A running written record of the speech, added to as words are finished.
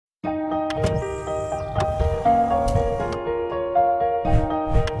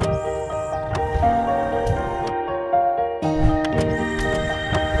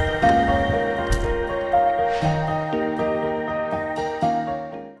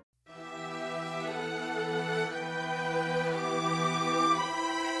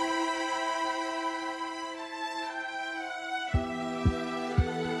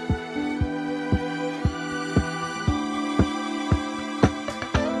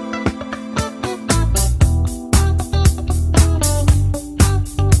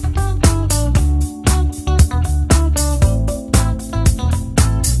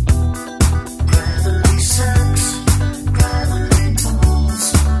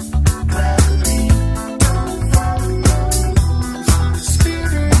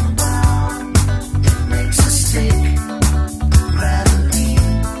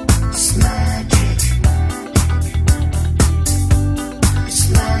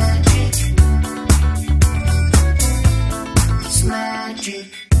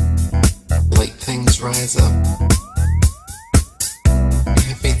rise up,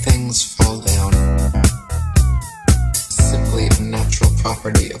 heavy things fall down. Simply a natural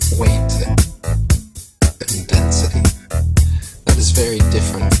property of weight and density that is very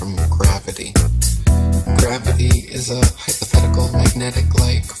different from gravity. Gravity is a hypothetical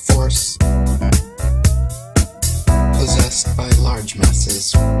magnetic-like force possessed by large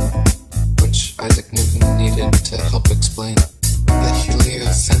masses, which Isaac Newton needed to help explain the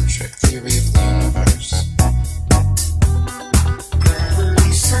heliocentric theory of the universe.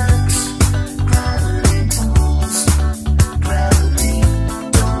 Gravity sucks, gravity pulls, gravity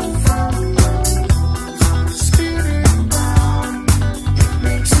don't follow rules on the spinning ball. It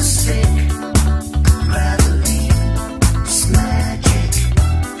makes us sick. Gravity is magic.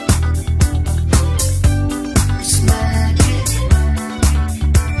 It's magic.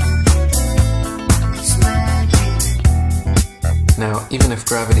 It's magic. Now, even if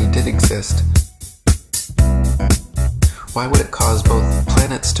gravity did exist, why would it cause both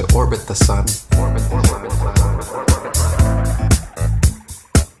planets to orbit the sun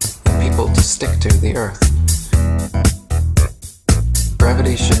and people to stick to the Earth?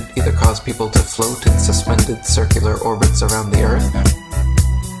 Gravity should either cause people to float in suspended circular orbits around the Earth,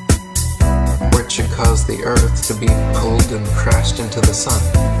 or it should cause the Earth to be pulled and crashed into the sun.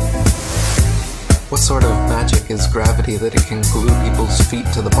 What sort of magic is gravity that it can glue people's feet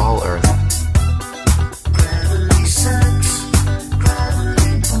to the ball Earth? Gravity sucks,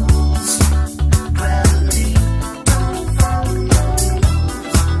 gravity pulls, gravity don't follow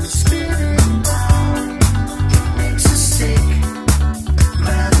rules on the spinning ball. It makes us sick.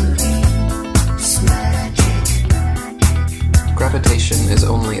 Gravity is magic. Gravitation is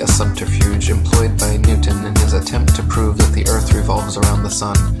only a subterfuge employed by Newton in his attempt to prove that the Earth revolves around the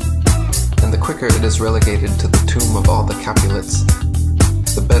sun. And the quicker it is relegated to the tomb of all the Capulets,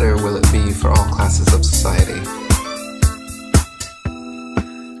 the better will it be for all classes of society.